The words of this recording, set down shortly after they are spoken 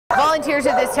Volunteers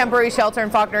at this temporary shelter in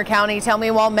Faulkner County tell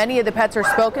me while many of the pets are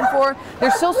spoken for,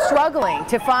 they're still struggling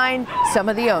to find some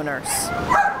of the owners.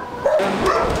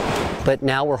 But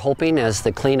now we're hoping as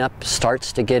the cleanup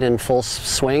starts to get in full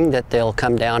swing that they'll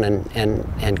come down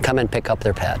and come and pick up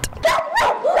their pet.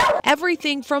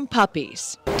 Everything from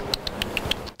puppies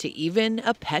to even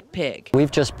a pet pig.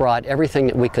 We've just brought everything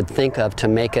that we could think of to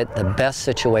make it the best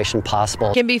situation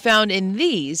possible. Can be found in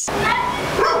these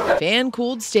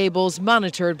fan-cooled stables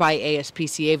monitored by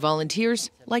ASPCA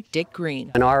volunteers like Dick Green.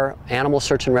 When our animal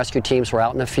search and rescue teams were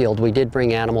out in the field, we did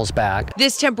bring animals back.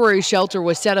 This temporary shelter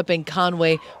was set up in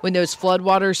Conway when those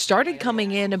floodwaters started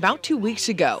coming in about 2 weeks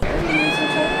ago.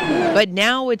 But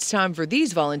now it's time for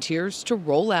these volunteers to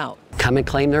roll out. Come and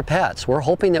claim their pets. We're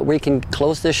hoping that we can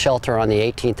close this shelter on the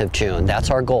 18th of June. That's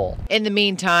our goal. In the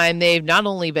meantime, they've not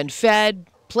only been fed,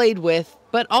 played with,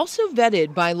 but also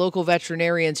vetted by local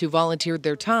veterinarians who volunteered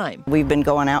their time. We've been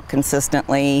going out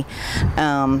consistently,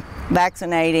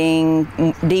 vaccinating,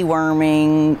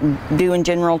 deworming, doing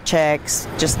general checks,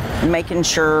 just making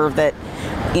sure that,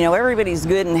 you know, everybody's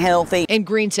good and healthy. And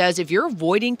Green says if you're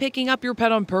avoiding picking up your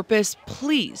pet on purpose,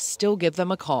 please still give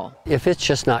them a call. If it's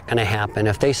just not going to happen,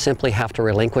 if they simply have to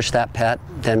relinquish that pet,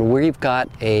 then we've got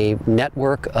a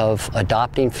network of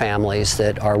adopting families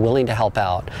that are willing to help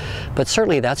out. But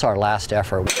certainly that's our last effort.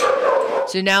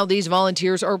 So now these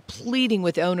volunteers are pleading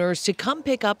with owners to come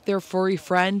pick up their furry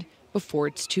friend before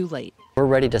it's too late. We're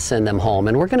ready to send them home,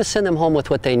 and we're going to send them home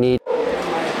with what they need.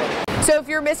 So if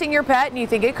you're missing your pet and you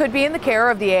think it could be in the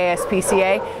care of the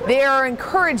ASPCA, they are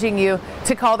encouraging you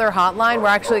to call their hotline. We're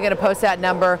actually going to post that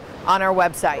number on our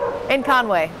website. In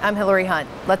Conway, I'm Hillary Hunt.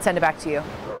 Let's send it back to you.